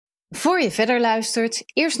Voor je verder luistert,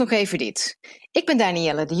 eerst nog even dit. Ik ben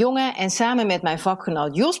Danielle de Jonge en samen met mijn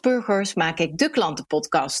vakgenoot Jos Burgers maak ik de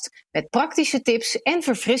Klantenpodcast. Met praktische tips en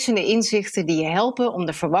verfrissende inzichten die je helpen om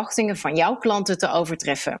de verwachtingen van jouw klanten te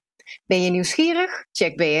overtreffen. Ben je nieuwsgierig?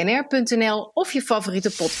 Check bnr.nl of je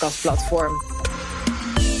favoriete podcastplatform.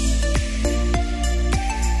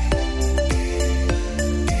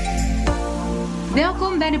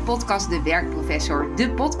 Welkom bij de podcast De Werkprofessor.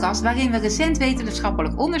 De podcast waarin we recent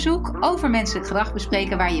wetenschappelijk onderzoek over menselijk gedrag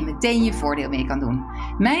bespreken waar je meteen je voordeel mee kan doen.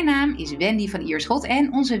 Mijn naam is Wendy van Ierschot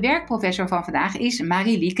en onze werkprofessor van vandaag is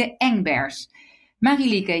Marielieke Engbers.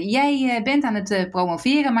 Marielieke, jij bent aan het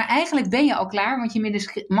promoveren, maar eigenlijk ben je al klaar, want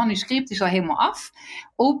je manuscript is al helemaal af.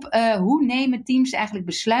 Op hoe nemen teams eigenlijk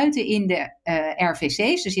besluiten in de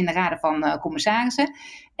RVC's, dus in de raden van commissarissen.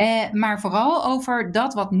 Maar vooral over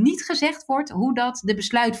dat wat niet gezegd wordt, hoe dat de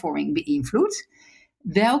besluitvorming beïnvloedt.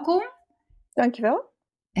 Welkom. Dankjewel.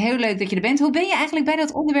 Heel leuk dat je er bent. Hoe ben je eigenlijk bij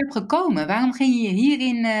dat onderwerp gekomen? Waarom ging je je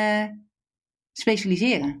hierin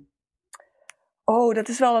specialiseren? Oh, dat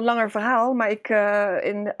is wel een langer verhaal, maar in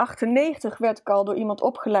 1998 werd ik al door iemand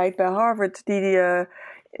opgeleid bij Harvard die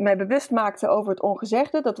mij bewust maakte over het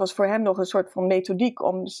ongezegde. Dat was voor hem nog een soort van methodiek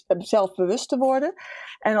om zelf bewust te worden.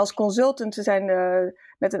 En als consultant zijn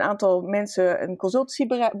met een aantal mensen een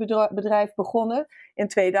consultancybedrijf begonnen in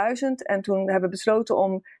 2000. En toen hebben we besloten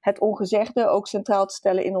om het ongezegde ook centraal te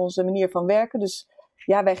stellen in onze manier van werken. Dus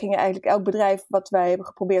ja, wij gingen eigenlijk elk bedrijf wat wij hebben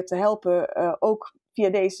geprobeerd te helpen ook via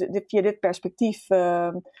dit perspectief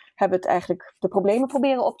hebben we het eigenlijk de problemen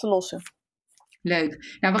proberen op te lossen.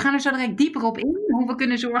 Leuk. Nou, we gaan er zo direct dieper op in. Hoe we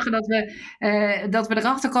kunnen zorgen dat we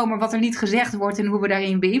erachter komen wat er niet gezegd wordt en hoe we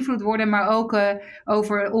daarin beïnvloed worden. Maar ook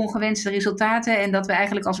over ongewenste resultaten en dat we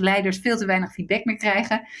eigenlijk als leiders veel te weinig feedback meer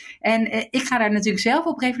krijgen. En ik ga daar natuurlijk zelf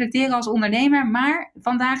op reflecteren als ondernemer. Maar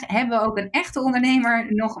vandaag hebben we ook een echte ondernemer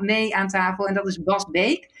nog mee aan tafel en dat is Bas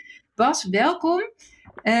Beek. Bas, welkom.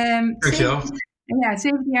 Dankjewel. Ja,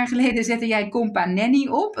 17 jaar geleden zette jij Compa Nanny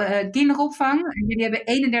op, kinderopvang. Jullie hebben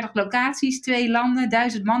 31 locaties, 2 landen,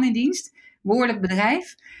 1000 man in dienst. Behoorlijk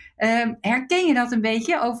bedrijf. Herken je dat een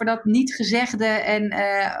beetje over dat niet gezegde en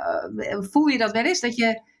voel je dat wel eens? Dat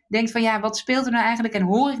je denkt van ja, wat speelt er nou eigenlijk en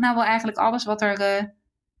hoor ik nou wel eigenlijk alles wat er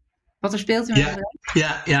speelt in mijn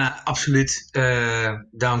bedrijf? Ja, absoluut.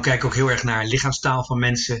 Daarom kijk ik ook heel erg naar lichaamstaal van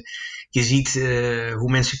mensen. Je ziet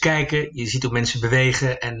hoe mensen kijken, je ziet hoe mensen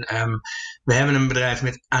bewegen. En we hebben een bedrijf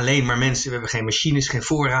met alleen maar mensen. We hebben geen machines, geen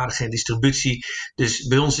voorraden, geen distributie. Dus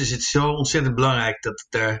bij ons is het zo ontzettend belangrijk dat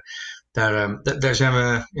daar zijn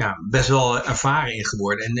we best wel ervaren in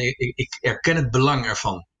geworden. En ik erken het belang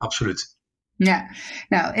ervan, absoluut. Ja,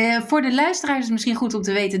 nou, voor de luisteraars is het misschien goed om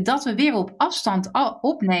te weten dat we weer op afstand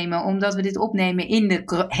opnemen, omdat we dit opnemen in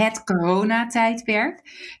het coronatijdperk.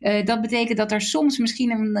 Dat betekent dat er soms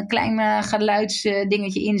misschien een klein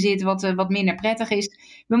geluidsdingetje in zit wat minder prettig is.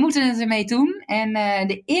 We moeten het ermee doen en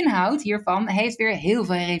de inhoud hiervan heeft weer heel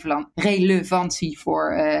veel relevantie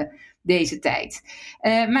voor deze tijd.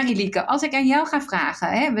 Marielieke, als ik aan jou ga vragen,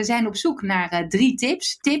 hè, we zijn op zoek naar 3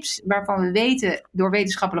 tips waarvan we weten door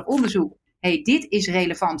wetenschappelijk onderzoek, dit is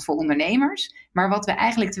relevant voor ondernemers, maar wat we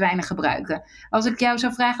eigenlijk te weinig gebruiken. Als ik jou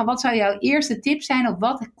zou vragen, wat zou jouw eerste tip zijn of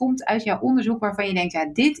wat komt uit jouw onderzoek waarvan je denkt, ja,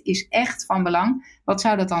 dit is echt van belang, wat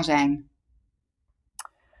zou dat dan zijn?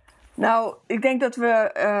 Nou, ik denk dat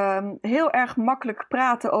we heel erg makkelijk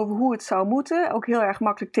praten over hoe het zou moeten, ook heel erg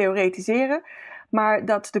makkelijk theoretiseren. Maar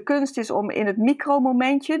dat de kunst is om in het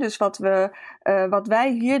micromomentje, dus wat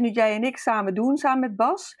wij hier, nu jij en ik samen doen, samen met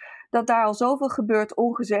Bas, dat daar al zoveel gebeurt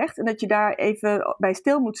ongezegd en dat je daar even bij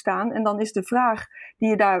stil moet staan. En dan is de vraag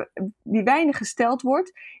die weinig gesteld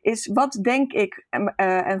wordt, is wat denk ik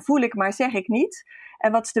en voel ik, maar zeg ik niet?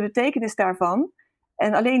 En wat is de betekenis daarvan?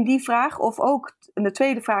 En alleen die vraag, of ook de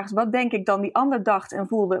tweede vraag is, wat denk ik dan die ander dacht en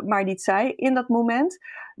voelde, maar niet zei in dat moment?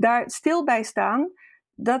 Daar stil bij staan,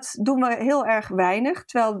 dat doen we heel erg weinig,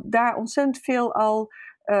 terwijl daar ontzettend veel al,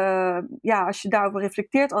 als je daarover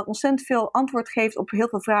reflecteert, al ontzettend veel antwoord geeft op heel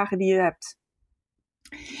veel vragen die je hebt.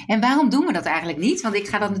 En waarom doen we dat eigenlijk niet? Want ik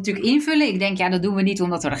ga dat natuurlijk invullen. Ik denk, ja, dat doen we niet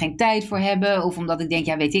omdat we er geen tijd voor hebben. Of omdat ik denk,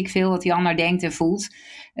 ja, weet ik veel wat die ander denkt en voelt.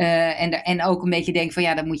 En ook een beetje denk van,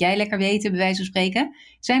 ja, dat moet jij lekker weten, bij wijze van spreken.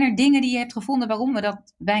 Zijn er dingen die je hebt gevonden waarom we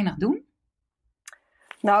dat weinig doen?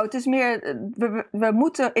 Nou, het is meer, we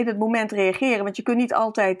moeten in het moment reageren, want je kunt niet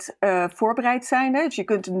altijd voorbereid zijn. Hè? Dus je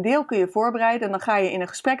kunt een deel voorbereiden en dan ga je in een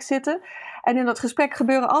gesprek zitten. En in dat gesprek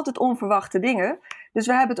gebeuren altijd onverwachte dingen. Dus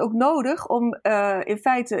we hebben het ook nodig om in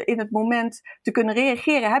feite in het moment te kunnen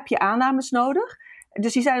reageren, heb je aannames nodig.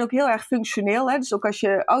 Dus die zijn ook heel erg functioneel. Hè? Dus ook als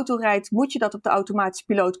je auto rijdt, moet je dat op de automatische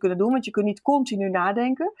piloot kunnen doen. Want je kunt niet continu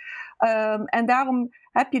nadenken. En daarom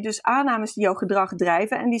heb je dus aannames die jouw gedrag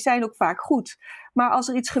drijven. En die zijn ook vaak goed. Maar als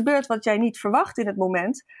er iets gebeurt wat jij niet verwacht in het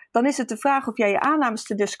moment, dan is het de vraag of jij je aannames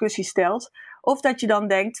ter discussie stelt. Of dat je dan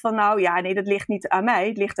denkt van nou ja, nee, dat ligt niet aan mij.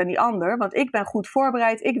 Het ligt aan die ander. Want ik ben goed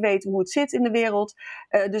voorbereid. Ik weet hoe het zit in de wereld.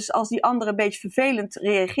 Dus als die ander een beetje vervelend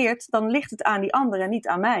reageert, dan ligt het aan die ander en niet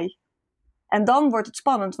aan mij. En dan wordt het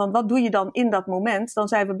spannend, want wat doe je dan in dat moment? Dan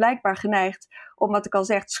zijn we blijkbaar geneigd om, wat ik al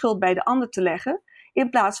zeg, schuld bij de ander te leggen. In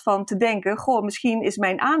plaats van te denken, goh, misschien is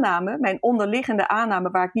mijn aanname, mijn onderliggende aanname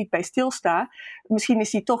waar ik niet bij stilsta, misschien is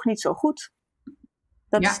die toch niet zo goed.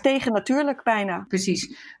 Dat is tegennatuurlijk bijna.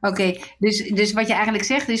 Precies. Oké. Dus wat je eigenlijk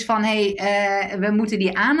zegt is van, we moeten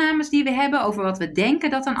die aannames die we hebben over wat we denken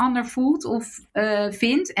dat een ander voelt of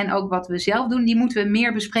vindt, en ook wat we zelf doen, die moeten we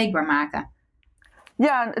meer bespreekbaar maken.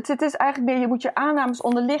 Ja, het is eigenlijk meer, je moet je aannames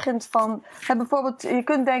onderliggend van, bijvoorbeeld, je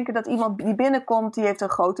kunt denken dat iemand die binnenkomt, die heeft een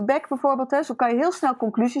grote bek bijvoorbeeld. Hè. Zo kan je heel snel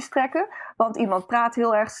conclusies trekken, want iemand praat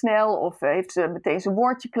heel erg snel of heeft meteen zijn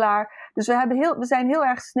woordje klaar. Dus we zijn heel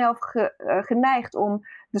erg snel geneigd om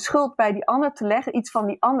de schuld bij die ander te leggen, iets van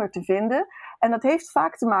die ander te vinden. En dat heeft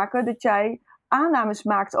vaak te maken dat jij aannames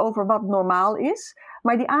maakt over wat normaal is,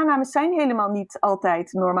 maar die aannames zijn helemaal niet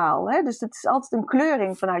altijd normaal. Hè. Dus het is altijd een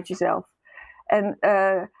kleuring vanuit jezelf. En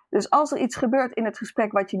dus als er iets gebeurt in het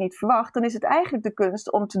gesprek wat je niet verwacht, dan is het eigenlijk de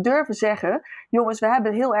kunst om te durven zeggen, jongens, we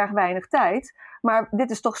hebben heel erg weinig tijd, maar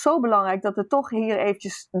dit is toch zo belangrijk dat we toch hier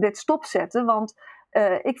eventjes dit stopzetten, want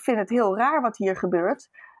ik vind het heel raar wat hier gebeurt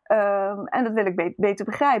en dat wil ik beter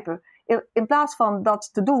begrijpen. In plaats van dat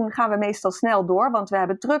te doen, gaan we meestal snel door, want we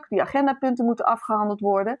hebben druk, die agendapunten moeten afgehandeld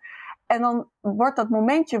worden. En dan wordt dat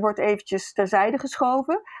momentje eventjes terzijde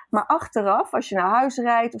geschoven. Maar achteraf, als je naar huis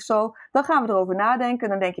rijdt of zo, dan gaan we erover nadenken.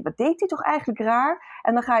 Dan denk je, wat deed hij toch eigenlijk raar?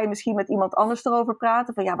 En dan ga je misschien met iemand anders erover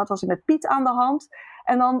praten. Van ja, wat was er met Piet aan de hand?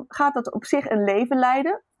 En dan gaat dat op zich een leven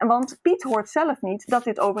leiden. Want Piet hoort zelf niet dat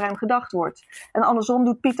dit over hem gedacht wordt. En andersom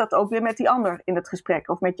doet Piet dat ook weer met die ander in het gesprek.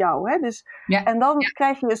 Of met jou. Hè? Dus, en dan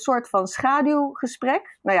krijg je een soort van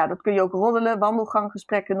schaduwgesprek. Nou ja, dat kun je ook roddelen,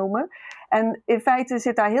 wandelganggesprekken noemen. En in feite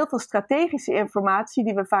zit daar heel veel strategische informatie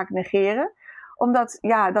die we vaak negeren. Omdat,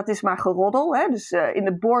 ja, dat is maar geroddel. Hè? Dus in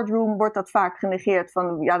de boardroom wordt dat vaak genegeerd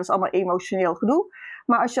van, ja, dat is allemaal emotioneel gedoe.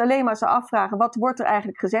 Maar als je alleen maar zou afvragen, wat wordt er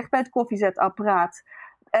eigenlijk gezegd bij het koffiezetapparaat?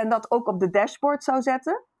 En dat ook op de dashboard zou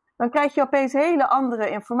zetten, dan krijg je opeens hele andere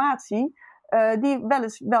informatie, die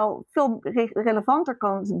wel veel relevanter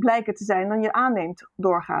kan blijken te zijn dan je aanneemt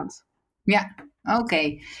doorgaans. Ja, oké.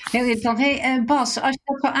 Heel interessant. Hey, Bas, als je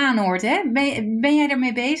dat zo aanhoort, hè, ben jij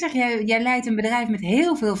ermee bezig? Jij leidt een bedrijf met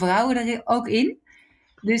heel veel vrouwen er ook in.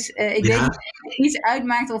 Dus ik weet niet of het iets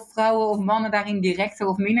uitmaakt of vrouwen of mannen daarin directer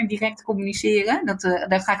of minder direct communiceren.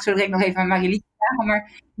 Daar ga ik zo direct nog even aan Marilieke vragen.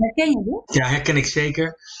 Maar herken je dit? Ja, herken ik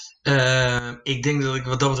zeker. Ik denk dat ik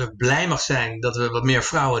wat dat betreft blij mag zijn dat we wat meer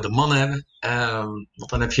vrouwen dan mannen hebben. Want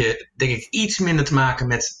dan heb je denk ik iets minder te maken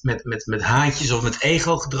met haantjes of met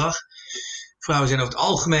ego-gedrag. Vrouwen zijn over het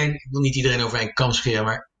algemeen, ik wil niet iedereen over één kam scheren,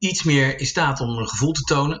 maar iets meer in staat om een gevoel te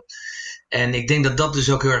tonen. En ik denk dat dat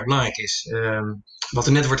dus ook heel erg belangrijk is. Wat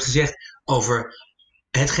er net wordt gezegd over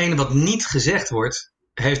hetgene wat niet gezegd wordt,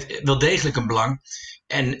 heeft wel degelijk een belang.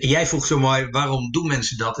 En jij vroeg zo mooi, waarom doen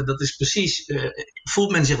mensen dat? En dat is precies,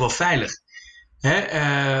 voelt men zich wel veilig?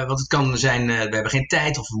 Want het kan zijn, we hebben geen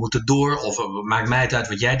tijd of we moeten door of maakt mij het uit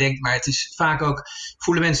wat jij denkt. Maar het is vaak ook,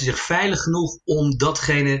 voelen mensen zich veilig genoeg om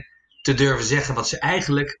datgene te durven zeggen wat ze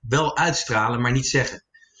eigenlijk wel uitstralen, maar niet zeggen.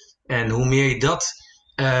 En hoe meer je dat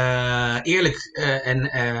eerlijk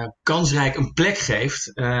en kansrijk een plek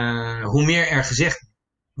geeft, hoe meer er gezegd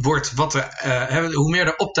wordt, hoe meer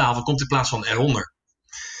er op tafel komt in plaats van eronder.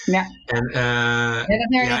 Ja.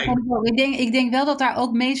 Ik denk wel dat daar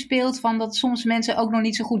ook meespeelt van dat soms mensen ook nog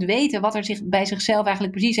niet zo goed weten wat er bij zichzelf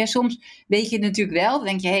eigenlijk precies is. Soms weet je het natuurlijk wel, dan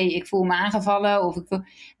denk je, ik voel me aangevallen.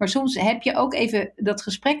 Maar soms heb je ook even dat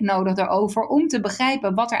gesprek nodig daarover om te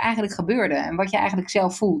begrijpen wat er eigenlijk gebeurde en wat je eigenlijk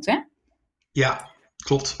zelf voelt, hè? Ja,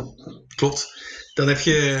 klopt. Dan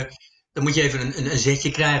moet je even een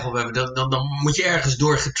zetje krijgen of dan moet je ergens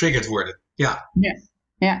door getriggerd worden. Ja.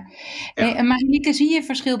 Ja. Hey, Marilieke, zie je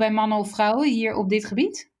verschil bij mannen of vrouwen hier op dit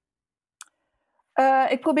gebied?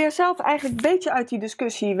 Ik probeer zelf eigenlijk een beetje uit die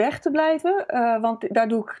discussie weg te blijven. Want daar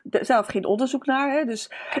doe ik zelf geen onderzoek naar. Hè.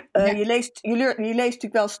 Dus je leest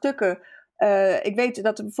natuurlijk wel stukken. Ik weet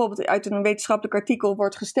dat er bijvoorbeeld uit een wetenschappelijk artikel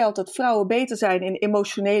wordt gesteld dat vrouwen beter zijn in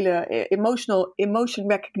emotion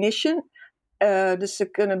recognition. Dus ze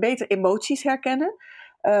kunnen beter emoties herkennen.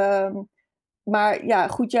 Maar ja,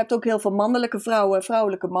 goed, je hebt ook heel veel mannelijke vrouwen,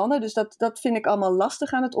 vrouwelijke mannen. Dus dat vind ik allemaal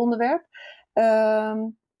lastig aan het onderwerp.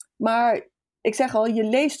 Maar ik zeg al, je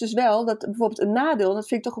leest dus wel dat bijvoorbeeld een nadeel, dat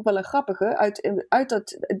vind ik toch ook wel een grappige, uit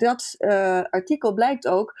dat artikel blijkt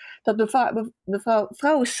ook dat de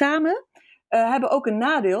vrouwen samen hebben ook een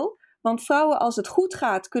nadeel. Want vrouwen, als het goed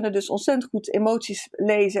gaat, kunnen dus ontzettend goed emoties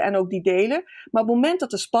lezen en ook die delen. Maar op het moment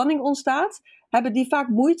dat er spanning ontstaat, hebben die vaak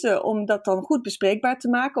moeite om dat dan goed bespreekbaar te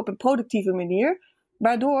maken op een productieve manier.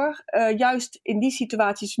 Waardoor juist in die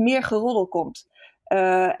situaties meer geroddel komt.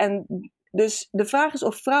 En dus de vraag is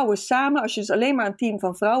of vrouwen samen, als je dus alleen maar een team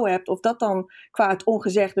van vrouwen hebt, of dat dan qua het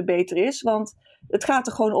ongezegde beter is. Want het gaat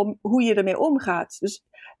er gewoon om hoe je ermee omgaat. Dus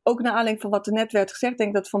ook naar aanleiding van wat er net werd gezegd, denk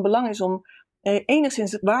ik dat het van belang is om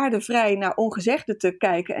enigszins waardevrij naar ongezegde te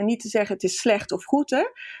kijken. En niet te zeggen het is slecht of goed. Hè?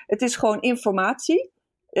 Het is gewoon informatie.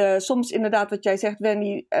 Soms inderdaad wat jij zegt,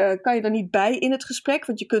 Wendy, kan je er niet bij in het gesprek,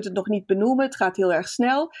 want je kunt het nog niet benoemen, het gaat heel erg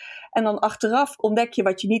snel. En dan achteraf ontdek je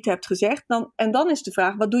wat je niet hebt gezegd. En dan is de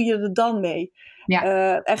vraag, wat doe je er dan mee?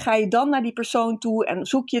 Ja. En ga je dan naar die persoon toe en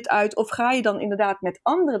zoek je het uit, of ga je dan inderdaad met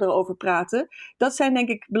anderen erover praten? Dat zijn denk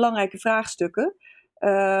ik belangrijke vraagstukken.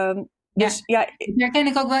 Dus ja, dat herken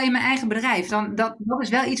ik ook wel in mijn eigen bedrijf. Dat is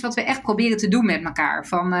wel iets wat we echt proberen te doen met elkaar.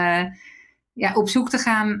 Van op zoek te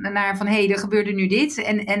gaan naar van er gebeurde nu dit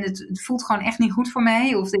en het voelt gewoon echt niet goed voor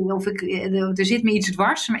mij. Of er zit me iets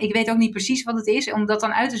dwars, maar ik weet ook niet precies wat het is. Om dat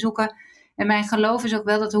dan uit te zoeken. En mijn geloof is ook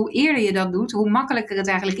wel dat hoe eerder je dat doet, hoe makkelijker het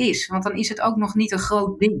eigenlijk is. Want dan is het ook nog niet een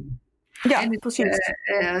groot ding. Ja, precies.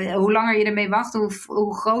 Hoe langer je ermee wacht,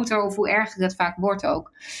 hoe groter of hoe erger het vaak wordt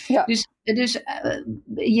ook. Ja. Dus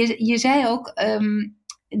je zei ook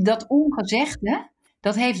dat ongezegde,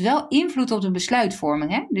 dat heeft wel invloed op de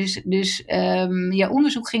besluitvorming. Hè? Dus je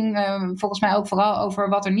onderzoek ging volgens mij ook vooral over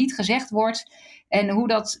wat er niet gezegd wordt en hoe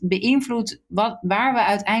dat beïnvloedt waar we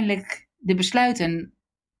uiteindelijk de besluiten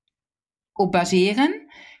op baseren.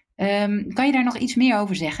 Kan je daar nog iets meer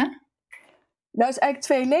over zeggen? Nou, is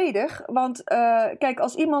eigenlijk tweeledig. Want kijk,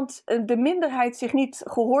 als iemand, de minderheid zich niet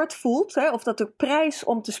gehoord voelt, hè, of dat de prijs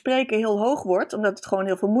om te spreken heel hoog wordt, omdat het gewoon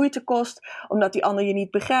heel veel moeite kost, omdat die ander je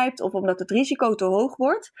niet begrijpt, of omdat het risico te hoog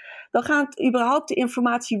wordt, dan gaat überhaupt de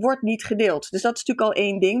informatie wordt niet gedeeld. Dus dat is natuurlijk al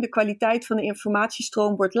één ding. De kwaliteit van de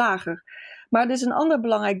informatiestroom wordt lager. Maar er is een ander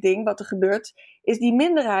belangrijk ding wat er gebeurt, is die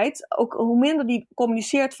minderheid, ook hoe minder die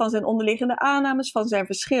communiceert van zijn onderliggende aannames, van zijn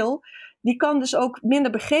verschil, die kan dus ook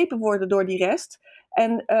minder begrepen worden door die rest.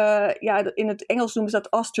 En in het Engels noemen ze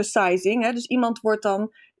dat ostracizing. Hè? Dus iemand wordt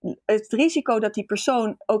dan, het risico dat die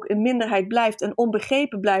persoon ook een minderheid blijft en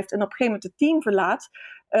onbegrepen blijft en op een gegeven moment het team verlaat,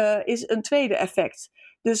 is een tweede effect.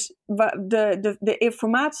 Dus de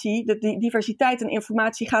informatie, de diversiteit en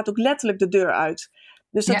informatie gaat ook letterlijk de deur uit.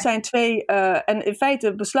 Dus dat zijn twee, en in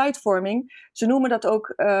feite besluitvorming, ze noemen dat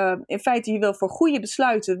ook, in feite je wil voor goede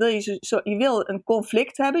besluiten, je wil een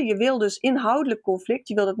conflict hebben, je wil dus inhoudelijk conflict,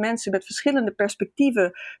 je wil dat mensen met verschillende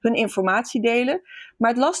perspectieven hun informatie delen. Maar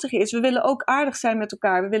het lastige is, we willen ook aardig zijn met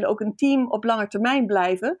elkaar, we willen ook een team op lange termijn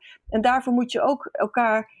blijven. En daarvoor moet je ook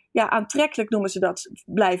elkaar, aantrekkelijk noemen ze dat,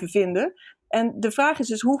 blijven vinden. En de vraag is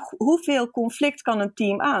dus, hoeveel conflict kan een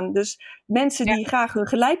team aan? Dus mensen die graag hun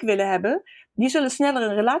gelijk willen hebben, die zullen sneller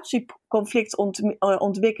een relatieconflict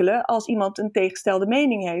ontwikkelen als iemand een tegenstelde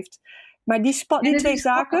mening heeft. Maar die twee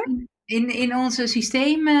zaken. In onze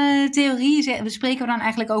systeemtheorie spreken we dan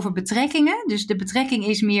eigenlijk over betrekkingen. Dus de betrekking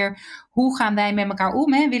is meer, hoe gaan wij met elkaar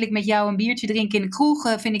om? Hè? Wil ik met jou een biertje drinken in de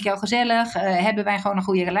kroeg? Vind ik jou gezellig? Hebben wij gewoon een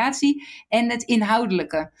goede relatie? En het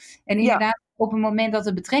inhoudelijke. En inderdaad, op het moment dat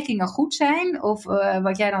de betrekkingen goed zijn, of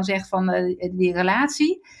wat jij dan zegt van die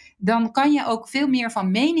relatie, dan kan je ook veel meer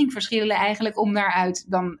van mening verschillen eigenlijk om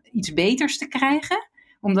daaruit dan iets beters te krijgen.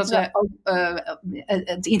 Omdat we ook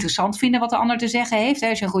het interessant vinden wat de ander te zeggen heeft.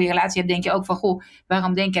 Als je een goede relatie hebt, denk je ook van, goh,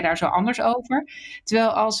 waarom denk je daar zo anders over? Terwijl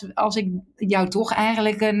als ik jou toch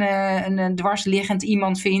eigenlijk een dwarsliggend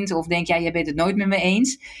iemand vind, of denk jij bent het nooit met me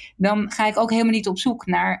eens, dan ga ik ook helemaal niet op zoek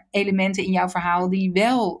naar elementen in jouw verhaal die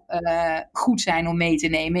wel goed zijn om mee te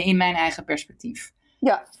nemen in mijn eigen perspectief.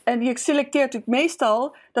 Ja, en je selecteert natuurlijk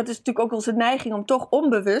meestal, dat is natuurlijk ook onze neiging om toch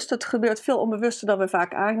onbewust, het gebeurt veel onbewuster dan we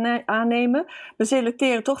vaak aannemen, we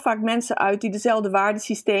selecteren toch vaak mensen uit die dezelfde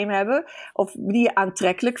waardesysteem hebben, of die je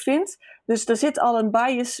aantrekkelijk vindt. Dus er zit al een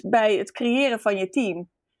bias bij het creëren van je team.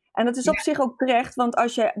 En dat is op zich ook terecht, want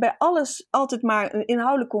als je bij alles altijd maar een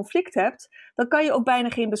inhoudelijk conflict hebt, dan kan je ook bijna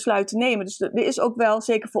geen besluiten nemen. Dus er is ook wel,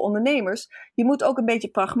 zeker voor ondernemers, je moet ook een beetje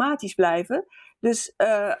pragmatisch blijven. Dus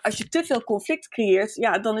als je te veel conflict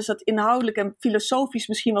creëert, dan is dat inhoudelijk en filosofisch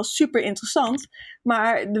misschien wel super interessant,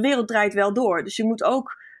 maar de wereld draait wel door. Dus je moet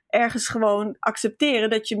ook ergens gewoon accepteren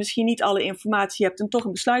dat je misschien niet alle informatie hebt en toch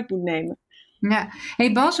een besluit moet nemen. Ja.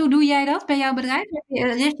 Hey Bas, hoe doe jij dat bij jouw bedrijf?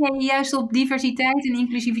 Richt jij je juist op diversiteit en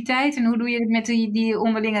inclusiviteit? En hoe doe je het met die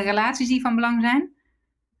onderlinge relaties die van belang zijn?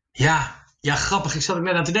 Ja, grappig. Ik zat er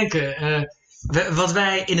net aan te denken. Wat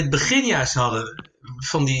wij in het begin juist hadden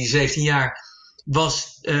van die 17 jaar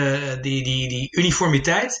was die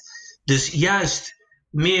uniformiteit. Dus juist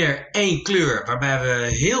meer één kleur, waarbij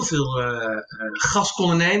we heel veel gas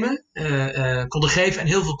konden nemen, konden geven en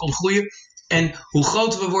heel veel konden groeien. En hoe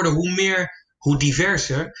groter we worden, hoe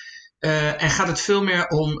diverser. En gaat het veel meer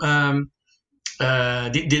om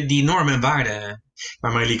die normen en waarden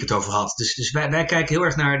waar Marlieke het over had. Dus wij kijken heel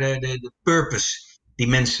erg naar de purpose die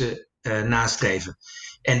mensen nastreven.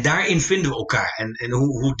 En daarin vinden we elkaar. En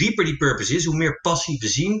hoe dieper die purpose is, hoe meer passie we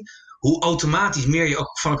zien, hoe automatisch meer je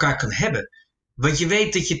ook van elkaar kan hebben. Want je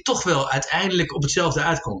weet dat je toch wel uiteindelijk op hetzelfde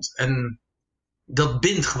uitkomt. En dat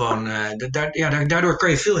bindt gewoon. Daardoor kan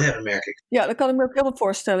je veel hebben, merk ik. Ja, dat kan ik me ook helemaal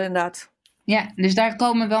voorstellen, inderdaad. Ja, dus daar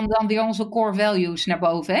komen dan weer onze core values naar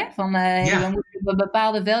boven. Hè? Van, we moeten op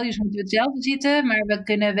bepaalde values moeten we hetzelfde zitten, maar we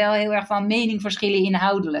kunnen wel heel erg van mening verschillen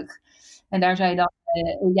inhoudelijk. En daar zou je dan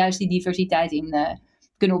juist die diversiteit in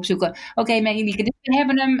kunnen opzoeken. Oké, Marieke, dus we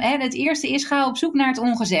hebben hem. Hè, het eerste is, ga op zoek naar het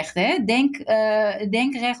ongezegde. Hè?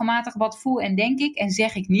 Denk regelmatig, wat voel en denk ik en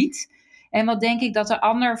zeg ik niet. En wat denk ik dat de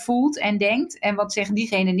ander voelt en denkt en wat zegt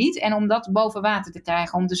diegene niet. En om dat boven water te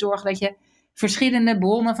krijgen, om te zorgen dat je verschillende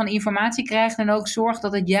bronnen van informatie krijgt en ook zorgt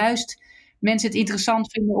dat het juist mensen het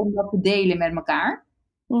interessant vinden om dat te delen met elkaar.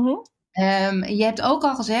 Mm-hmm. Je hebt ook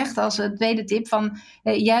al gezegd als tweede tip van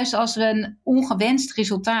juist als we een ongewenst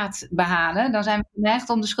resultaat behalen, dan zijn we geneigd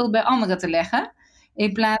om de schuld bij anderen te leggen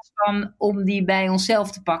in plaats van om die bij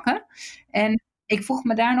onszelf te pakken. En ik vroeg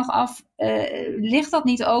me daar nog af, ligt dat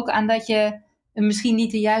niet ook aan dat je misschien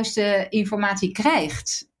niet de juiste informatie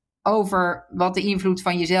krijgt over wat de invloed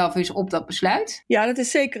van jezelf is op dat besluit? Ja, dat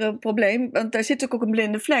is zeker een probleem, want daar zit ook een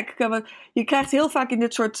blinde vlek. Je krijgt heel vaak in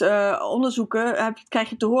dit soort onderzoeken, krijg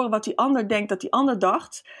je te horen wat die ander denkt dat die ander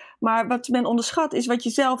dacht. Maar wat men onderschat is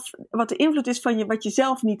wat de invloed is van wat je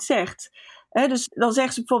zelf niet zegt. Dus dan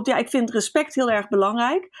zeggen ze bijvoorbeeld, ja, ik vind respect heel erg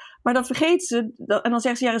belangrijk. Maar dan vergeten ze, en dan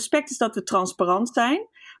zeggen ze, ja, respect is dat we transparant zijn.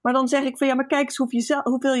 Maar dan zeg ik van, ja, maar kijk eens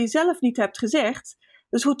hoeveel je zelf niet hebt gezegd.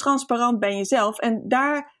 Dus hoe transparant ben je zelf? En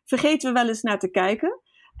daar vergeten we wel eens naar te kijken.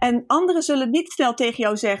 En anderen zullen niet snel tegen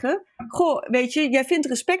jou zeggen, goh, weet je, jij vindt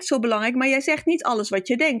respect zo belangrijk, maar jij zegt niet alles wat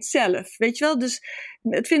je denkt zelf. Weet je wel? Dus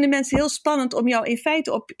het vinden mensen heel spannend om jou in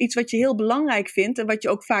feite op iets wat je heel belangrijk vindt en wat je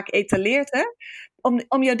ook vaak etaleert, hè,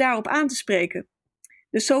 om jou daarop aan te spreken.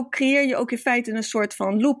 Dus zo creëer je ook in feite een soort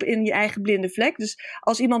van loop in je eigen blinde vlek. Dus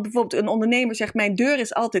als iemand bijvoorbeeld, een ondernemer zegt, mijn deur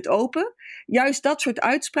is altijd open. Juist dat soort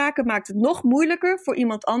uitspraken maakt het nog moeilijker voor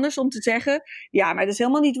iemand anders om te zeggen, ja, maar dat is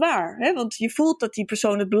helemaal niet waar. Hè? Want je voelt dat die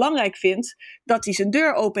persoon het belangrijk vindt dat hij zijn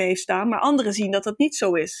deur open heeft staan, maar anderen zien dat dat niet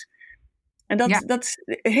zo is. En dat is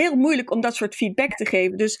heel moeilijk om dat soort feedback te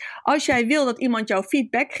geven. Dus als jij wil dat iemand jou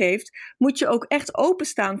feedback geeft, moet je ook echt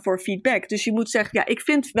openstaan voor feedback. Dus je moet zeggen, ja, ik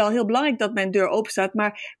vind het wel heel belangrijk dat mijn deur open staat,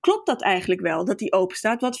 maar klopt dat eigenlijk wel, dat die open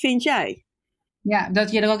staat? Wat vind jij? Ja,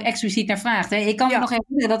 dat je er ook expliciet naar vraagt. Hè? Ik kan me nog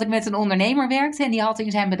herinneren dat ik met een ondernemer werkte en die had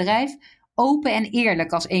in zijn bedrijf open en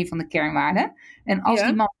eerlijk als een van de kernwaarden. En als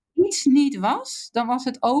die man iets niet was, dan was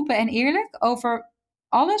het open en eerlijk over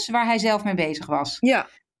alles waar hij zelf mee bezig was. Ja.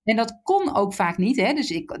 En dat kon ook vaak niet, hè? Dus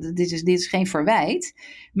dit is geen verwijt.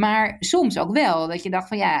 Maar soms ook wel. Dat je dacht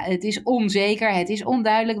van ja, het is onzeker, het is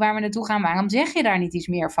onduidelijk waar we naartoe gaan. Waarom zeg je daar niet iets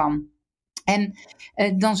meer van? En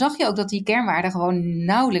dan zag je ook dat die kernwaarde gewoon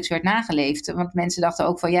nauwelijks werd nageleefd. Want mensen dachten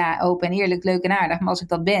ook van ja, open en eerlijk, leuk en aardig. Maar als ik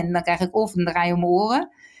dat ben, dan krijg ik of een draai om mijn oren.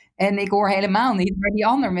 En ik hoor helemaal niet waar die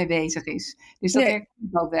ander mee bezig is. Dus dat herken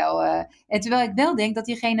ik ook wel. En terwijl ik wel denk dat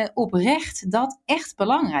diegene oprecht dat echt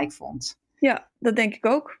belangrijk vond. Ja, dat denk ik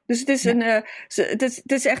ook. Dus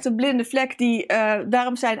het is echt een blinde vlek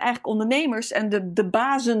daarom zijn eigenlijk ondernemers en de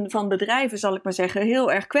bazen van bedrijven, zal ik maar zeggen,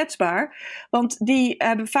 heel erg kwetsbaar. Want die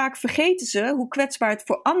hebben vaak vergeten ze hoe kwetsbaar het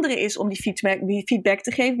voor anderen is om die feedback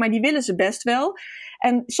te geven, maar die willen ze best wel.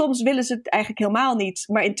 En soms willen ze het eigenlijk helemaal niet.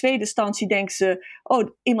 Maar in tweede instantie denken ze, oh,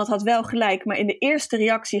 iemand had wel gelijk, maar in de eerste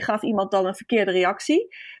reactie gaf iemand dan een verkeerde reactie.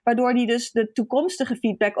 Waardoor die dus de toekomstige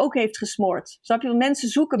feedback ook heeft gesmoord. Snap je? Want mensen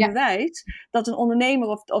zoeken bewijs dat een ondernemer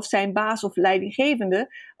of zijn baas of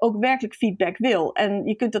leidinggevende ook werkelijk feedback wil. En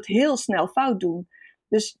je kunt dat heel snel fout doen.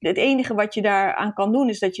 Dus het enige wat je daaraan kan doen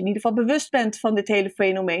is dat je in ieder geval bewust bent van dit hele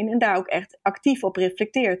fenomeen en daar ook echt actief op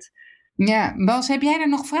reflecteert. Ja, Bas, heb jij er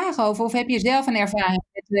nog vragen over? Of heb je zelf een ervaring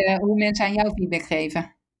met hoe mensen aan jou feedback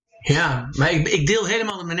geven? Ja, maar ik deel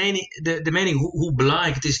helemaal de mening hoe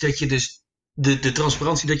belangrijk het is dat je dus de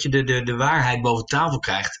transparantie, dat je de waarheid boven tafel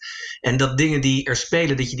krijgt. En dat dingen die er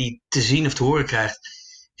spelen, dat je die te zien of te horen krijgt.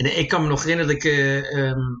 En ik kan me nog herinneren dat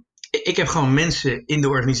ik heb gewoon mensen in de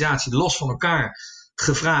organisatie los van elkaar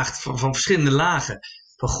gevraagd van verschillende lagen.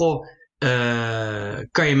 Van goh,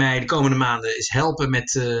 kan je mij de komende maanden eens helpen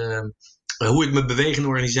met hoe ik me beweeg in de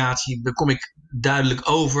organisatie? Kom ik duidelijk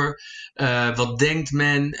over? Wat denkt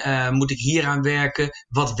men? Moet ik hier aan werken?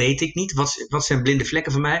 Wat weet ik niet? Wat zijn blinde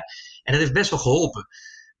vlekken van mij? En dat heeft best wel geholpen.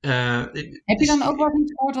 Heb je dan ook wel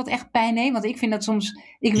iets gehoord wat echt pijn heeft? Want ik vind dat soms...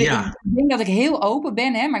 Ik denk dat ik heel open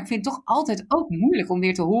ben, hè, maar ik vind het toch altijd ook moeilijk om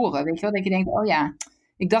weer te horen. Weet je wel? Dat je denkt, oh ja,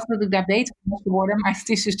 ik dacht dat ik daar beter van moest worden, maar het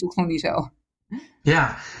is dus toch nog niet zo.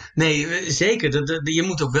 Ja, nee, zeker. Je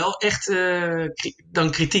moet ook wel echt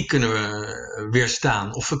dan kritiek kunnen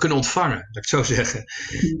weerstaan. Of we kunnen ontvangen, laat ik het zo zeggen.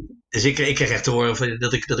 Dus ik kreeg echt te horen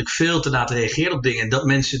dat ik veel te laat reageerde op dingen. En dat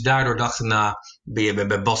mensen daardoor dachten, nou, ben je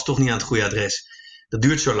bij Bas toch niet aan het goede adres. Dat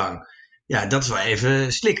duurt zo lang. Ja, dat is wel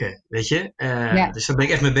even slikken, weet je. Dus daar ben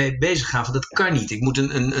ik echt mee bezig gegaan. Van, dat kan niet. Ik moet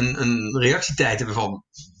een reactietijd hebben van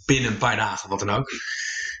binnen een paar dagen, wat dan ook.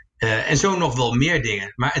 En zo nog wel meer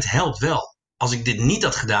dingen. Maar het helpt wel. Als ik dit niet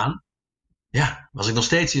had gedaan, ja, was ik nog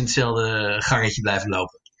steeds in hetzelfde gangetje blijven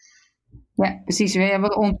lopen. Ja, precies.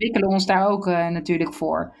 We ontwikkelen ons daar ook natuurlijk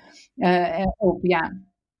voor. Ja.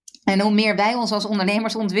 En hoe meer wij ons als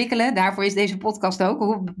ondernemers ontwikkelen, daarvoor is deze podcast ook,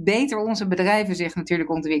 hoe beter onze bedrijven zich natuurlijk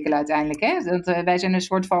ontwikkelen uiteindelijk. Hè? Want wij zijn een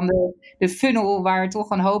soort van de funnel waar toch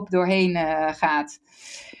een hoop doorheen gaat.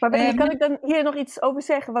 Maar kan ik dan hier nog iets over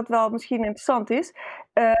zeggen wat wel misschien interessant is?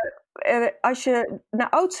 Als je naar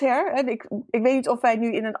oudsher, ik weet niet of wij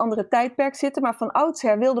nu in een andere tijdperk zitten, maar van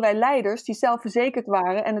oudsher wilden wij leiders die zelfverzekerd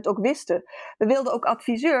waren en het ook wisten. We wilden ook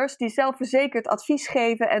adviseurs die zelfverzekerd advies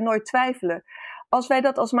geven en nooit twijfelen. Als wij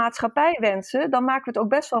dat als maatschappij wensen, dan maken we het ook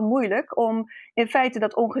best wel moeilijk om in feite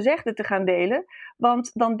dat ongezegde te gaan delen.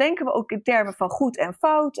 Want dan denken we ook in termen van goed en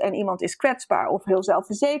fout en iemand is kwetsbaar of heel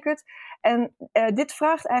zelfverzekerd. En dit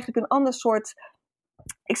vraagt eigenlijk een ander soort,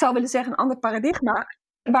 ik zou willen zeggen een ander paradigma,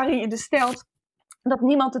 waarin je dus stelt dat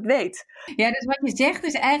niemand het weet. Ja, dus wat je zegt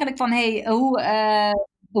is eigenlijk van,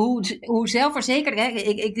 hoe zelfverzekerd, hè?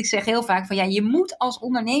 Ik zeg heel vaak van, ja, je moet als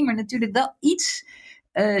ondernemer natuurlijk wel iets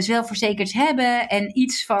zelfverzekerd hebben en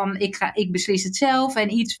iets van ik beslis het zelf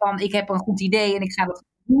en iets van ik heb een goed idee en ik ga dat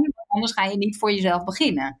doen, anders ga je niet voor jezelf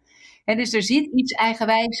beginnen. En dus er zit iets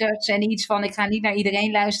eigenwijzers en iets van ik ga niet naar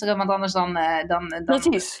iedereen luisteren, want anders dan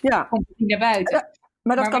Precies, ja. Komt het niet naar buiten. Ja,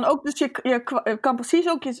 maar dat kan ook, dus je kan precies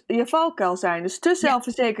ook je valkuil zijn. Dus te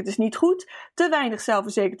zelfverzekerd is niet goed, te weinig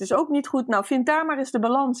zelfverzekerd is ook niet goed. Nou, vind daar maar eens de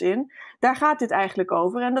balans in. Daar gaat dit eigenlijk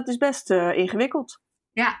over en dat is best ingewikkeld.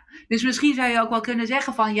 Ja, dus misschien zou je ook wel kunnen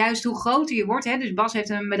zeggen van juist hoe groter je wordt. Hè? Dus Bas heeft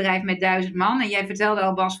een bedrijf met 1000 man. En jij vertelde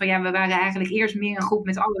al, Bas, van ja, we waren eigenlijk eerst meer een groep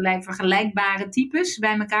met allerlei vergelijkbare types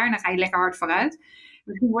bij elkaar. Dan ga je lekker hard vooruit.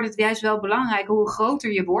 Misschien wordt het juist wel belangrijk hoe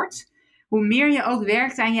groter je wordt. Hoe meer je ook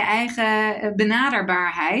werkt aan je eigen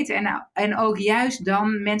benaderbaarheid. En ook juist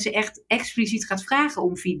dan mensen echt expliciet gaat vragen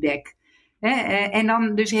om feedback. En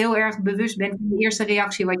dan dus heel erg bewust bent van de eerste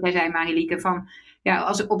reactie wat jij zei, Marilieke, van ja,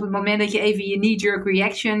 als op het moment dat je even je knee-jerk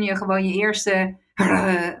reaction, je eerste,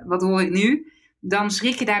 wat hoor ik nu, dan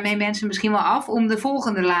schrik je daarmee mensen misschien wel af om de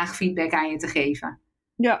volgende laag feedback aan je te geven.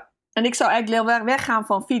 Ja, en ik zou eigenlijk heel erg weggaan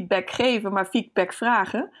van feedback geven, maar feedback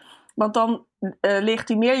vragen. Want dan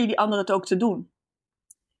legitimeer je die anderen het ook te doen.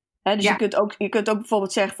 Hè, dus je kunt ook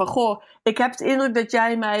bijvoorbeeld zeggen van, goh, ik heb de indruk dat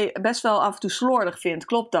jij mij best wel af en toe slordig vindt.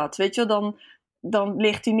 Klopt dat? Weet je, dan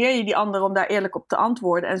legitimeer je die ander om daar eerlijk op te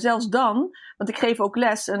antwoorden. En zelfs dan, want ik geef ook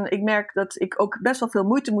les en ik merk dat ik ook best wel veel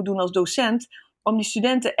moeite moet doen als docent om die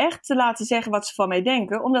studenten echt te laten zeggen wat ze van mij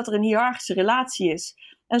denken, omdat er een hiërarchische relatie is.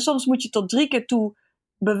 En soms moet je tot 3 keer toe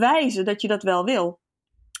bewijzen dat je dat wel wil,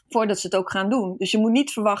 voordat ze het ook gaan doen. Dus je moet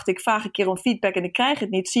niet verwachten, ik vraag een keer om feedback en ik krijg het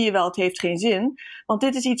niet, zie je wel, het heeft geen zin. Want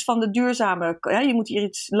dit is iets van de duurzame, je moet hier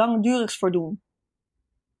iets langdurigs voor doen.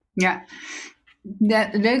 Ja.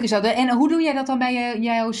 Leuk is dat. En hoe doe jij dat dan bij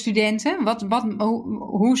jouw studenten?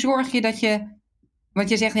 Hoe zorg je dat je... Want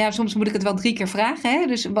je zegt, ja, soms moet ik het wel 3 keer vragen. Hè?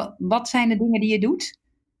 Dus wat zijn de dingen die je doet?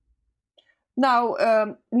 Nou,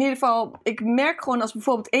 in ieder geval, ik merk gewoon als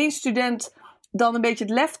bijvoorbeeld 1 student dan een beetje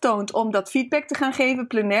het lef toont om dat feedback te gaan geven,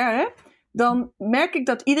 plenair, hè, dan merk ik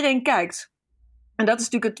dat iedereen kijkt. En dat is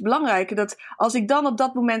natuurlijk het belangrijke, dat als ik dan op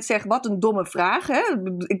dat moment zeg, wat een domme vraag, hè,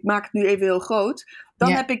 ik maak het nu even heel groot,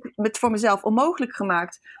 dan heb ik het voor mezelf onmogelijk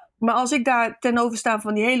gemaakt. Maar als ik daar ten overstaan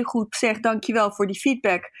van die hele groep zeg, dankjewel voor die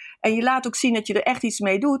feedback, en je laat ook zien dat je er echt iets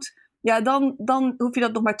mee doet, ja, dan hoef je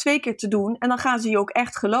dat nog maar 2 keer te doen, en dan gaan ze je ook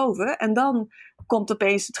echt geloven, en dan komt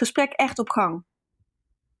opeens het gesprek echt op gang.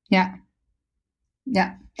 Ja.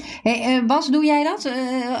 Ja. Hey, Bas, doe jij dat?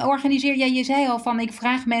 Organiseer jij, je zei al van ik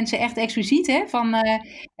vraag mensen echt expliciet, hè?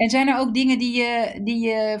 En zijn er ook dingen die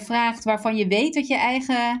je vraagt waarvan je weet dat je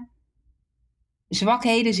eigen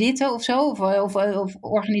zwakheden zitten of zo? Of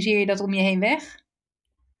organiseer je dat om je heen weg?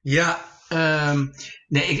 Ja,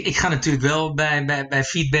 nee, ik ga natuurlijk wel bij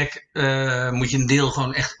feedback, moet je een deel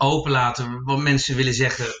gewoon echt openlaten wat mensen willen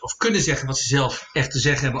zeggen of kunnen zeggen wat ze zelf echt te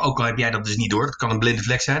zeggen hebben. Ook al heb jij dat dus niet door, dat kan een blinde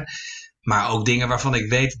vlek zijn. Maar ook dingen waarvan ik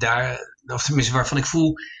weet, of tenminste waarvan ik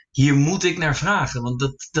voel, hier moet ik naar vragen.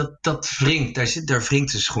 Want dat wringt, daar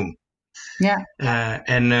wringt de schoen. Ja.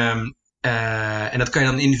 En dat kan je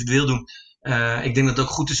dan individueel doen. Ik denk dat het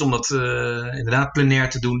ook goed is om dat inderdaad plenair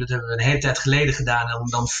te doen. Dat hebben we een hele tijd geleden gedaan. En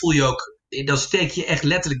dan voel je ook, dan steek je echt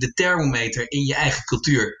letterlijk de thermometer in je eigen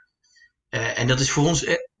cultuur. En dat is voor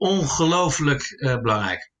ons ongelooflijk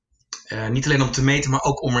belangrijk. Niet alleen om te meten, maar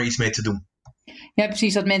ook om er iets mee te doen. Ja,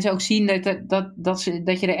 precies. Dat mensen ook zien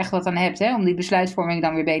dat je er echt wat aan hebt, hè, om die besluitvorming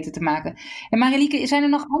dan weer beter te maken. En Marielieke, zijn er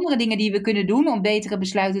nog andere dingen die we kunnen doen om betere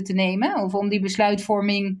besluiten te nemen? Of om die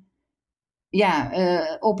besluitvorming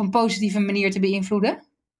op een positieve manier te beïnvloeden?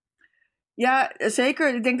 Ja,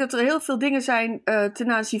 zeker. Ik denk dat er heel veel dingen zijn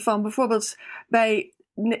ten aanzien van bijvoorbeeld wij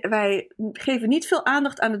geven niet veel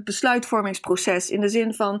aandacht aan het besluitvormingsproces. In de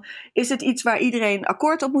zin van, is het iets waar iedereen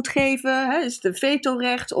akkoord op moet geven? Hè? Is het een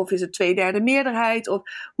vetorecht of is het 2/3 meerderheid? Of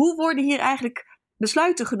hoe worden hier eigenlijk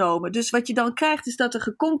besluiten genomen? Dus wat je dan krijgt is dat er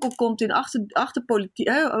gekonkel komt in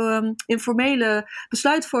informele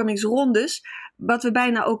besluitvormingsrondes. Wat we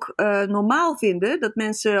bijna ook normaal vinden, dat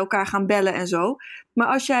mensen elkaar gaan bellen en zo. Maar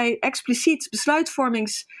als jij expliciet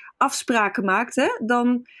besluitvormingsafspraken maakt, hè,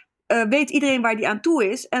 dan weet iedereen waar die aan toe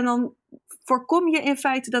is. En dan voorkom je in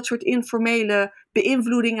feite dat soort informele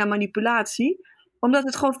beïnvloeding en manipulatie. Omdat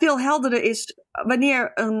het gewoon veel helderder is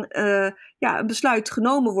wanneer een besluit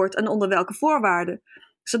genomen wordt en onder welke voorwaarden.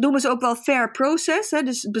 Dus dat noemen ze ook wel fair process. Hè?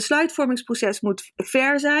 Dus het besluitvormingsproces moet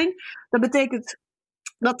fair zijn. Dat betekent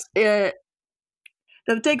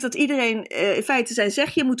dat iedereen in feite zijn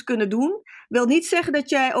zegje moet kunnen doen. Wil niet zeggen dat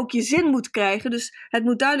jij ook je zin moet krijgen. Dus het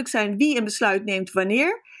moet duidelijk zijn wie een besluit neemt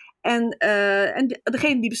wanneer. En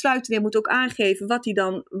degene die besluiten neemt moet ook aangeven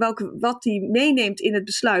wat hij meeneemt in het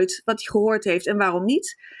besluit, wat hij gehoord heeft en waarom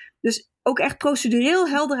niet. Dus ook echt procedureel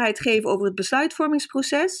helderheid geven over het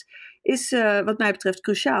besluitvormingsproces is wat mij betreft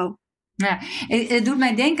cruciaal. Ja, het doet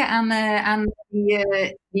mij denken aan die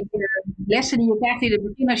lessen die je krijgt in het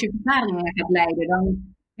begin als je vergaderingen gaat leiden.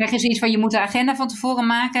 Dan krijg je zoiets van, je moet de agenda van tevoren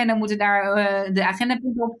maken en dan moeten daar de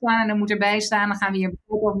agendapunten op staan en dan moet erbij staan, dan gaan we hier een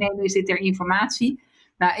besluit opnemen, is dit ter informatie.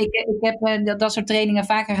 Nou, ik heb dat soort trainingen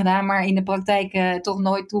vaker gedaan, maar in de praktijk toch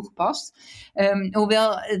nooit toegepast.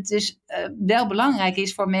 Hoewel het dus wel belangrijk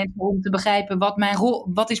is voor mensen om te begrijpen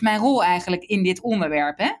wat is mijn rol eigenlijk in dit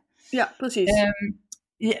onderwerp, hè? Ja, precies.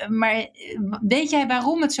 Maar weet jij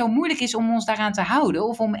waarom het zo moeilijk is om ons daaraan te houden?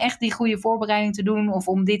 Of om echt die goede voorbereiding te doen? Of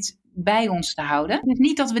om dit bij ons te houden? Het is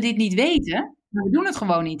niet dat we dit niet weten, maar we doen het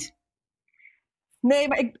gewoon niet. Nee,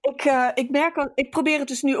 maar ik merk, ik probeer het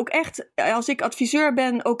dus nu ook echt, als ik adviseur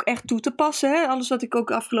ben, ook echt toe te passen. Hè? Alles wat ik ook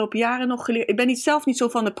de afgelopen jaren nog geleerd. Ik ben zelf niet zo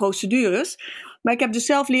van de procedures. Maar ik heb dus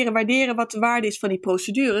zelf leren waarderen wat de waarde is van die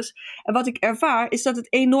procedures. En wat ik ervaar is dat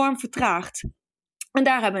het enorm vertraagt. En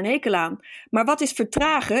daar hebben we een hekel aan. Maar wat is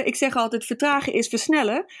vertragen? Ik zeg altijd, vertragen is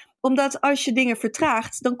versnellen. Omdat als je dingen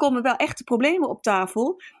vertraagt, dan komen wel echte problemen op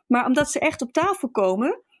tafel. Maar omdat ze echt op tafel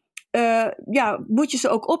komen, moet je ze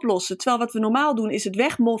ook oplossen. Terwijl wat we normaal doen is het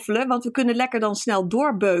wegmoffelen, want we kunnen lekker dan snel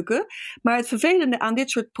doorbeuken. Maar het vervelende aan dit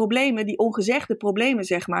soort problemen, die ongezegde problemen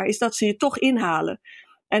zeg maar, is dat ze je toch inhalen.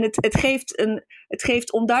 En het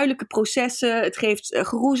geeft onduidelijke processen, het geeft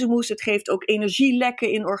geroezemoes, het geeft ook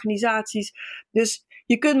energielekken in organisaties. Dus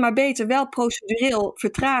je kunt maar beter wel procedureel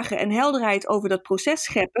vertragen en helderheid over dat proces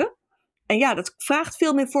scheppen. En ja, dat vraagt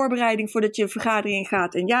veel meer voorbereiding voordat je een vergadering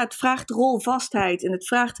gaat. En ja, het vraagt rolvastheid en het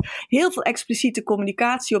vraagt heel veel expliciete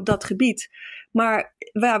communicatie op dat gebied. Maar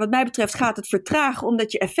wat mij betreft gaat het vertragen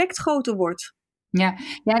omdat je effect groter wordt. Ja,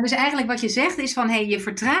 dus eigenlijk wat je zegt is van, je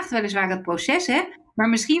vertraagt weliswaar het proces, hè? Maar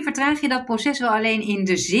misschien vertraag je dat proces wel alleen in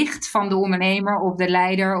de zicht van de ondernemer of de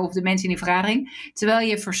leider of de mensen in die vergadering. Terwijl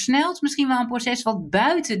je versnelt misschien wel een proces wat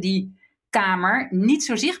buiten die kamer niet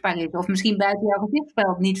zo zichtbaar is. Of misschien buiten jouw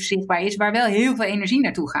gezichtsveld niet zichtbaar is, waar wel heel veel energie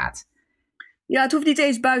naartoe gaat. Ja, het hoeft niet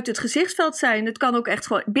eens buiten het gezichtsveld te zijn. Het kan ook echt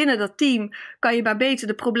gewoon binnen dat team kan je maar beter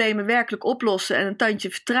de problemen werkelijk oplossen en een tandje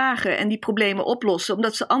vertragen en die problemen oplossen.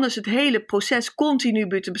 Omdat ze anders het hele proces continu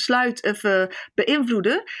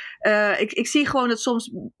beïnvloeden. Ik zie gewoon dat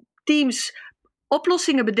soms teams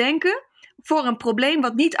oplossingen bedenken voor een probleem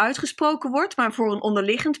wat niet uitgesproken wordt, maar voor een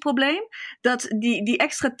onderliggend probleem, dat die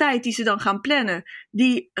extra tijd die ze dan gaan plannen,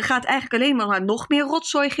 die gaat eigenlijk alleen maar nog meer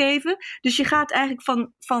rotzooi geven. Dus je gaat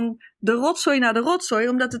eigenlijk van de rotzooi naar de rotzooi,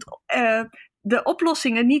 omdat het de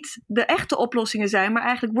oplossingen niet de echte oplossingen zijn, maar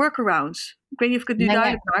eigenlijk workarounds. Ik weet niet of ik het nu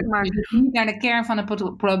duidelijk maak. Maar dus je niet naar de kern van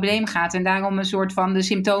het probleem gaat en daarom een soort van de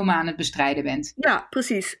symptomen aan het bestrijden bent. Ja,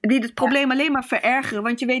 precies. Die het probleem alleen maar verergeren,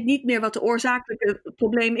 want je weet niet meer wat de oorzakelijke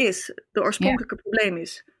probleem is. De oorspronkelijke probleem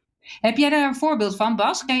is. Heb jij daar een voorbeeld van,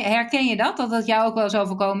 Bas? Herken je dat jou ook wel eens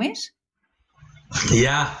overkomen is?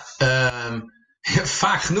 Ja,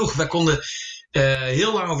 vaak genoeg. Wij konden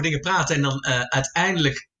heel lang over dingen praten en dan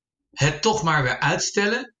uiteindelijk het toch maar weer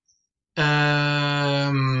uitstellen.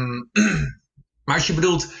 Maar als je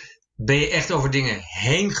bedoelt, ben je echt over dingen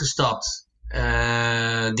heen gestapt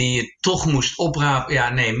die je toch moest oprapen? Ja,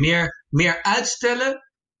 nee, meer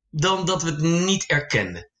uitstellen dan dat we het niet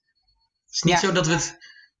erkenden. Het is niet zo dat we het...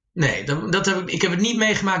 Nee, ik heb het niet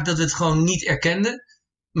meegemaakt dat we het gewoon niet erkenden.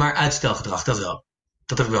 Maar uitstelgedrag, dat wel.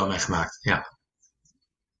 Dat heb ik wel meegemaakt, ja.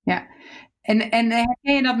 Ja. En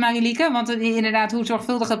herken je dat, Marilieke? Want inderdaad, hoe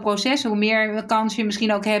zorgvuldiger het proces, hoe meer kans je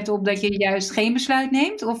misschien ook hebt op dat je juist geen besluit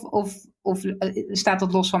neemt? Of staat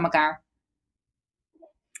dat los van elkaar?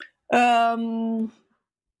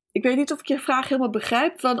 Ik weet niet of ik je vraag helemaal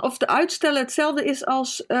begrijp. Of de uitstellen hetzelfde is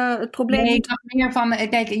als het probleem. Nee, ik dacht meer van,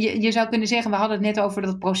 kijk, je zou kunnen zeggen, we hadden het net over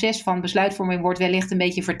dat het proces van besluitvorming wordt wellicht een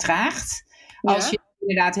beetje vertraagd. Als je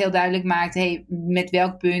inderdaad heel duidelijk maakt, met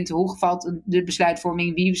welk punt, hoe valt de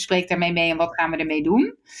besluitvorming, wie spreekt daarmee mee en wat gaan we ermee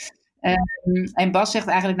doen? En Bas zegt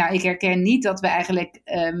eigenlijk, ik herken niet dat we eigenlijk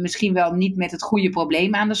misschien wel niet met het goede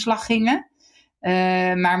probleem aan de slag gingen.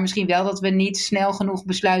 Maar misschien wel dat we niet snel genoeg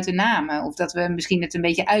besluiten namen. Of dat we misschien het een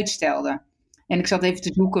beetje uitstelden. En ik zat even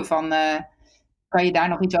te zoeken van, kan je daar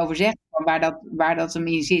nog iets over zeggen? Van waar dat hem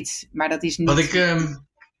in zit. Maar dat is niet... Wat ik,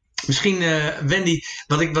 misschien Wendy,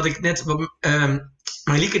 wat ik net,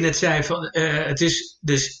 Marilieke net zei, het is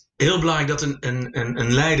dus heel belangrijk dat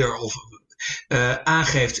een leider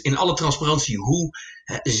aangeeft in alle transparantie hoe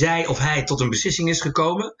zij of hij tot een beslissing is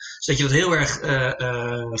gekomen. Zodat je dat heel erg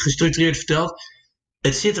gestructureerd vertelt.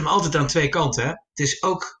 Het zit hem altijd aan twee kanten. Hè? Het is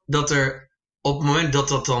ook dat er op het moment dat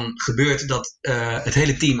dat dan gebeurt, dat het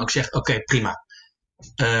hele team ook zegt, oké, prima.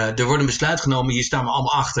 Er wordt een besluit genomen, hier staan we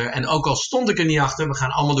allemaal achter. En ook al stond ik er niet achter, we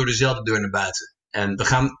gaan allemaal door dezelfde deur naar buiten. En we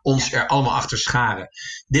gaan ons er allemaal achter scharen.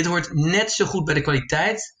 Dit hoort net zo goed bij de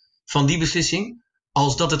kwaliteit van die beslissing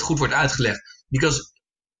als dat het goed wordt uitgelegd. Because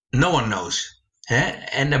no one knows. Hè?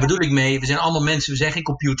 En daar bedoel ik mee, we zijn allemaal mensen, we zijn geen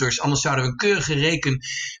computers. Anders zouden we een keurig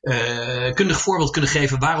kundig voorbeeld kunnen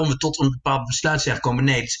geven waarom we tot een bepaald besluit zijn gekomen.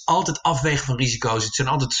 Nee, het is altijd afwegen van risico's. Het zijn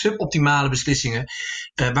altijd suboptimale beslissingen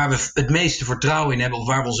waar we het meeste vertrouwen in hebben of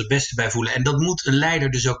waar we ons het beste bij voelen. En dat moet een leider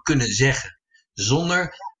dus ook kunnen zeggen.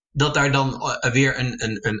 Zonder dat daar dan weer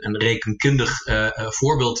een rekenkundig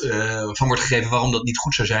voorbeeld van wordt gegeven waarom dat niet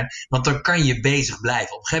goed zou zijn. Want dan kan je bezig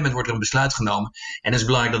blijven. Op een gegeven moment wordt er een besluit genomen. En het is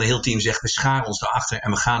belangrijk dat een heel team zegt, we scharen ons daarachter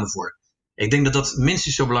en we gaan ervoor. Ik denk dat dat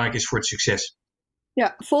minstens zo belangrijk is voor het succes.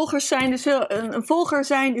 Ja, volgers zijn dus een volger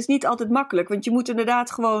zijn is niet altijd makkelijk. Want je moet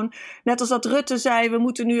inderdaad gewoon, net als dat Rutte zei, we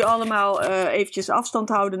moeten nu allemaal eventjes afstand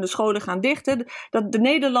houden, de scholen gaan dichten. Dat de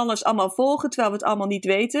Nederlanders allemaal volgen, terwijl we het allemaal niet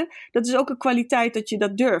weten. Dat is ook een kwaliteit dat je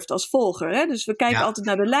dat durft als volger. Hè? Dus we kijken altijd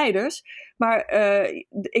naar de leiders. Maar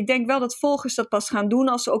ik denk wel dat volgers dat pas gaan doen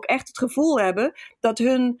als ze ook echt het gevoel hebben dat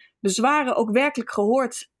hun bezwaren ook werkelijk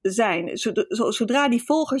gehoord zijn. Zodra die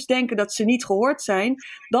volgers denken dat ze niet gehoord zijn,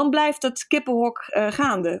 dan blijft het kippenhok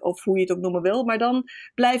gaande. Of hoe je het ook noemen wil. Maar dan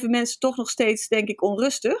blijven mensen toch nog steeds, denk ik,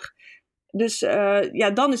 onrustig. Dus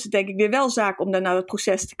dan is het denk ik weer wel zaak om naar het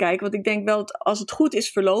proces te kijken. Want ik denk wel dat als het goed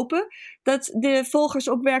is verlopen, dat de volgers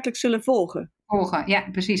ook werkelijk zullen volgen. Ja,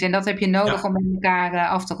 precies. En dat heb je nodig om met elkaar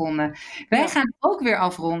af te ronden. Wij gaan ook weer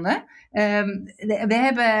afronden. We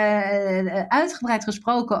hebben uitgebreid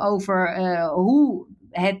gesproken over hoe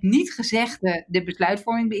het niet gezegde de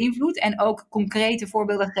besluitvorming beïnvloedt. En ook concrete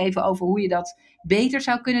voorbeelden gegeven over hoe je dat beter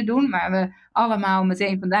zou kunnen doen. Waar we allemaal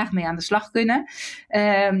meteen vandaag mee aan de slag kunnen.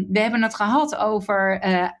 We hebben het gehad over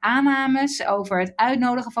aannames. Over het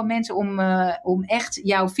uitnodigen van mensen om echt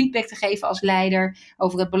jouw feedback te geven als leider.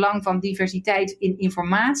 Over het belang van diversiteit in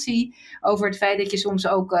informatie. Over het feit dat je soms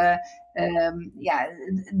ook...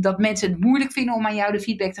 dat mensen het moeilijk vinden om aan jou de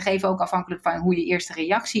feedback te geven. Ook afhankelijk van hoe je eerste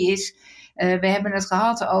reactie is. We hebben het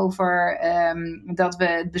gehad over dat we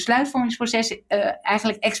het besluitvormingsproces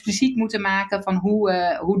eigenlijk expliciet moeten maken van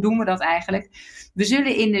hoe doen we dat eigenlijk. We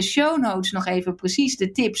zullen in de show notes nog even precies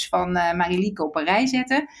de tips van Marilieke op een rij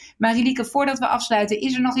zetten. Marilieke, voordat we afsluiten,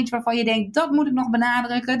 is er nog iets waarvan je denkt, dat moet ik nog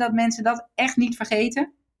benadrukken, dat mensen dat echt niet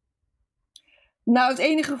vergeten? Nou, het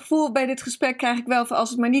enige gevoel bij dit gesprek krijg ik wel van als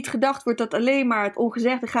het maar niet gedacht wordt dat alleen maar het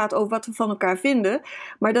ongezegde gaat over wat we van elkaar vinden,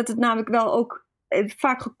 maar dat het namelijk wel ook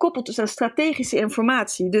vaak gekoppeld is aan strategische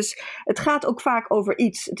informatie. Dus het gaat ook vaak over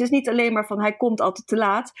iets. Het is niet alleen maar van hij komt altijd te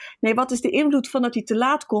laat. Nee, wat is de invloed van dat hij te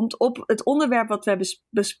laat komt op het onderwerp wat wij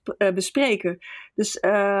bespreken? Dus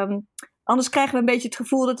anders krijgen we een beetje het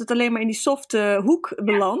gevoel dat het alleen maar in die softe hoek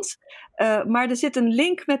belandt. Maar er zit een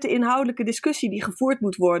link met de inhoudelijke discussie die gevoerd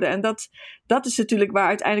moet worden. En dat is natuurlijk waar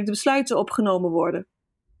uiteindelijk de besluiten op genomen worden.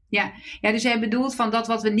 Ja, dus jij bedoelt van dat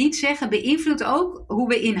wat we niet zeggen beïnvloedt ook hoe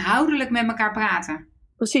we inhoudelijk met elkaar praten.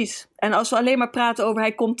 Precies. En als we alleen maar praten over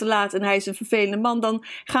hij komt te laat en hij is een vervelende man, dan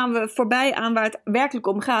gaan we voorbij aan waar het werkelijk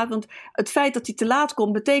om gaat. Want het feit dat hij te laat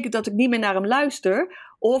komt, betekent dat ik niet meer naar hem luister.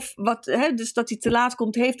 Of dus dat hij te laat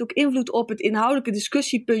komt, heeft ook invloed op het inhoudelijke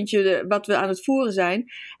discussiepuntje wat we aan het voeren zijn.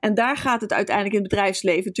 En daar gaat het uiteindelijk in het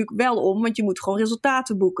bedrijfsleven natuurlijk wel om, want je moet gewoon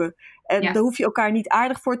resultaten boeken. En daar hoef je elkaar niet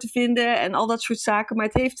aardig voor te vinden en al dat soort zaken. Maar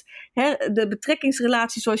het heeft de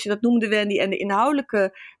betrekkingsrelatie, zoals je dat noemde, Wendy, en de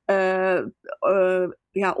inhoudelijke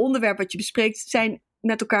onderwerp wat je bespreekt, zijn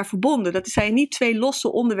met elkaar verbonden. Dat zijn niet twee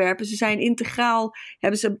losse onderwerpen. Ze zijn integraal,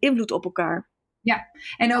 hebben ze invloed op elkaar. Ja,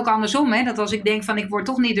 en ook andersom, dat als ik denk van er wordt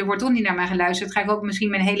toch niet naar mij geluisterd, ga ik ook misschien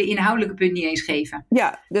mijn hele inhoudelijke punt niet eens geven.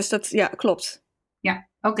 Ja, dus dat klopt. Ja,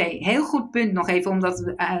 oké. Heel goed punt nog even om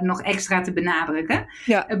dat nog extra te benadrukken.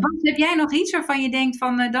 Ja. Bas, heb jij nog iets waarvan je denkt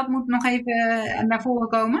van dat moet nog even naar voren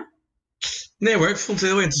komen? Nee hoor, ik vond het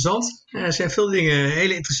heel interessant. Er zijn veel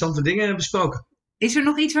hele interessante dingen besproken. Is er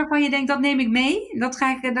nog iets waarvan je denkt, dat neem ik mee? Daar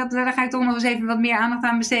ga ik toch nog eens even wat meer aandacht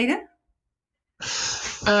aan besteden?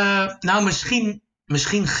 Nou,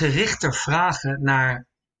 misschien gerichter vragen naar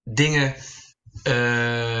dingen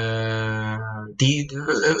die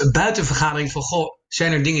buiten vergadering van,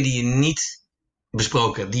 zijn er dingen die je niet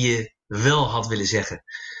besproken hebt, die je wel had willen zeggen?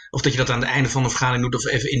 Of dat je dat aan het einde van de vergadering doet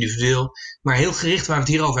of even individueel. Maar heel gericht waar we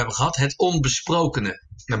het hier over hebben gehad, het onbesprokene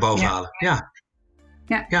naar boven halen. Ja.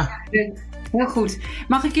 Heel goed.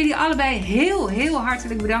 Mag ik jullie allebei heel, heel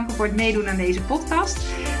hartelijk bedanken voor het meedoen aan deze podcast.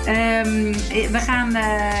 We gaan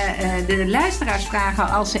de luisteraars vragen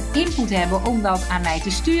als ze input hebben om dat aan mij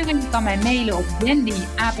te sturen. Je kan mij mailen op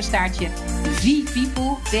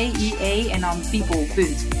wendy@vpeople, V-I-E en dan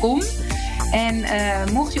people.com. En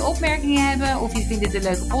mocht je opmerkingen hebben of je vindt dit een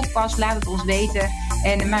leuke podcast, laat het ons weten.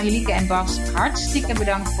 En Marilieke en Bas, hartstikke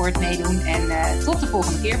bedankt voor het meedoen. En tot de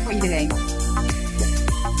volgende keer voor iedereen.